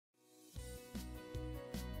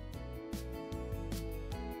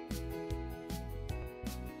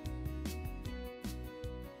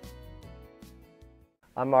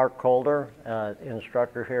I'm Mark Coulter,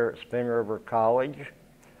 instructor here at Spoon River College.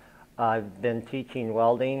 I've been teaching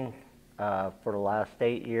welding for the last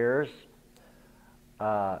 8 years.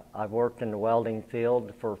 I've worked in the welding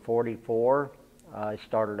field for 44. I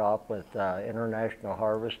started off with International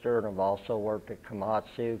Harvester, and I've also worked at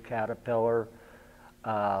Komatsu, Caterpillar,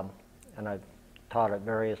 and I've taught at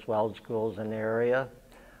various weld schools in the area.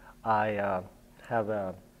 I have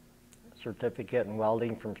a certificate in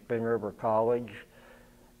welding from Spoon River College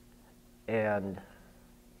and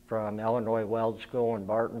from Illinois Weld School in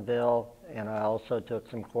Bartonville, and I also took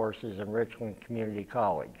some courses in Richland Community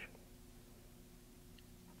College.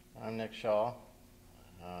 I'm Nick Shaw,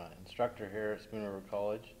 instructor here at Spoon River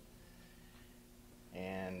College,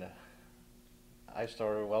 and I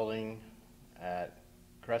started welding at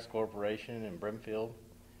Crest Corporation in Brimfield,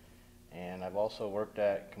 and I've also worked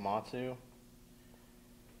at Komatsu,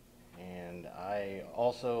 and I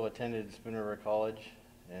also attended Spoon River College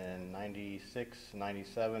in 96,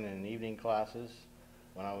 97 in evening classes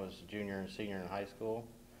when I was junior and senior in high school.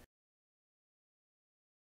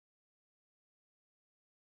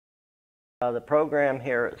 The program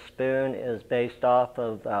here at Spoon is based off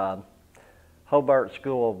of Hobart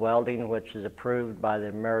School of Welding, which is approved by the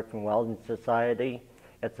American Welding Society.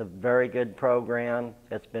 It's a very good program.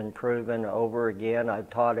 It's been proven over again. I've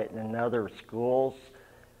taught it in other schools.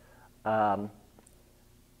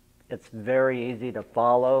 It's very easy to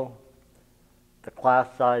follow. The class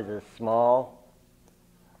size is small.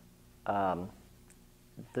 The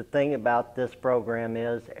thing about this program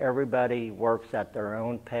is everybody works at their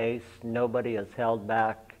own pace. Nobody is held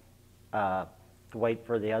back to wait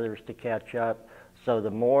for the others to catch up. So the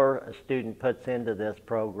more a student puts into this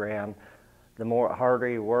program, the more harder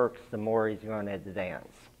he works, the more he's going to advance.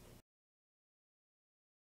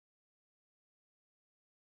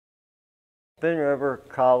 Spoon River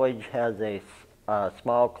College has a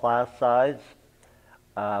small class size.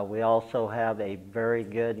 We also have a very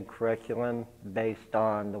good curriculum based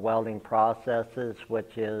on the welding processes,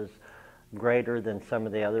 which is greater than some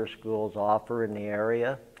of the other schools offer in the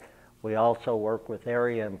area. We also work with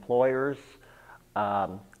area employers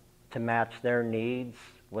to match their needs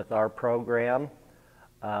with our program.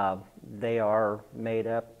 They are made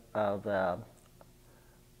up of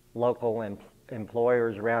local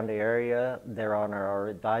employers around the area. They're on our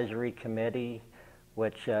advisory committee,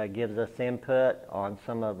 which gives us input on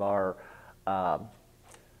some of our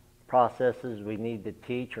processes we need to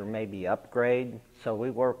teach or maybe upgrade. So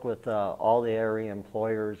we work with all the area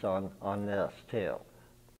employers on this too.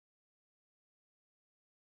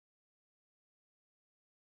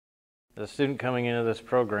 As a student coming into this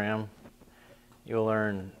program, you'll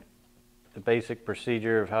learn the basic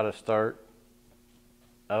procedure of how to start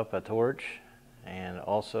up a torch, and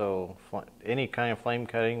also any kind of flame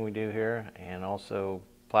cutting we do here, and also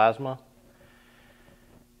plasma,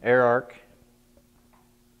 air arc.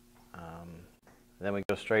 Then we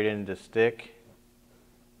go straight into stick,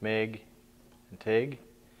 MIG, and TIG.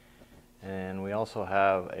 And we also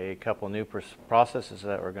have a couple new processes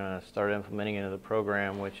that we're going to start implementing into the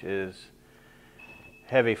program, which is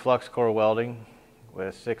heavy flux core welding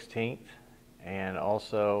with 16th and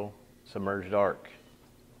also submerged arc.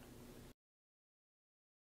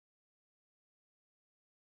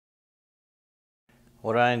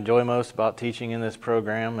 What I enjoy most about teaching in this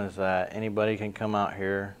program is that anybody can come out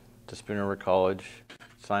here to Spoon River College,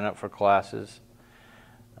 sign up for classes.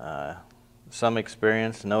 Some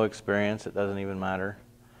experience, no experience, it doesn't even matter.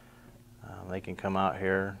 They can come out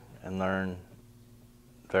here and learn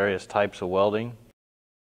various types of welding.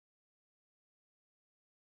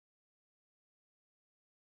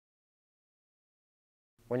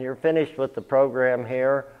 When you're finished with the program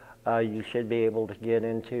here, you should be able to get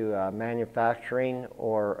into manufacturing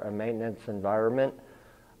or a maintenance environment.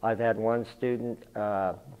 I've had one student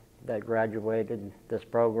that graduated this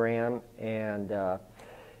program, and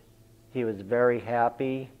he was very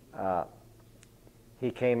happy.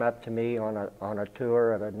 He came up to me on a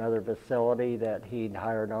tour at another facility that he'd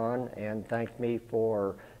hired on and thanked me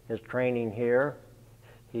for his training here.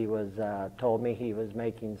 He told me he was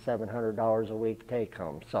making $700 a week take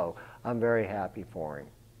home, so I'm very happy for him.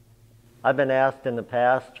 I've been asked in the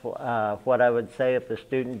past what I would say if a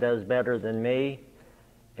student does better than me,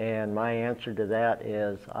 and my answer to that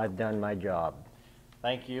is I've done my job.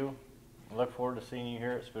 Thank you. I look forward to seeing you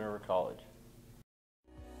here at Spoon River College.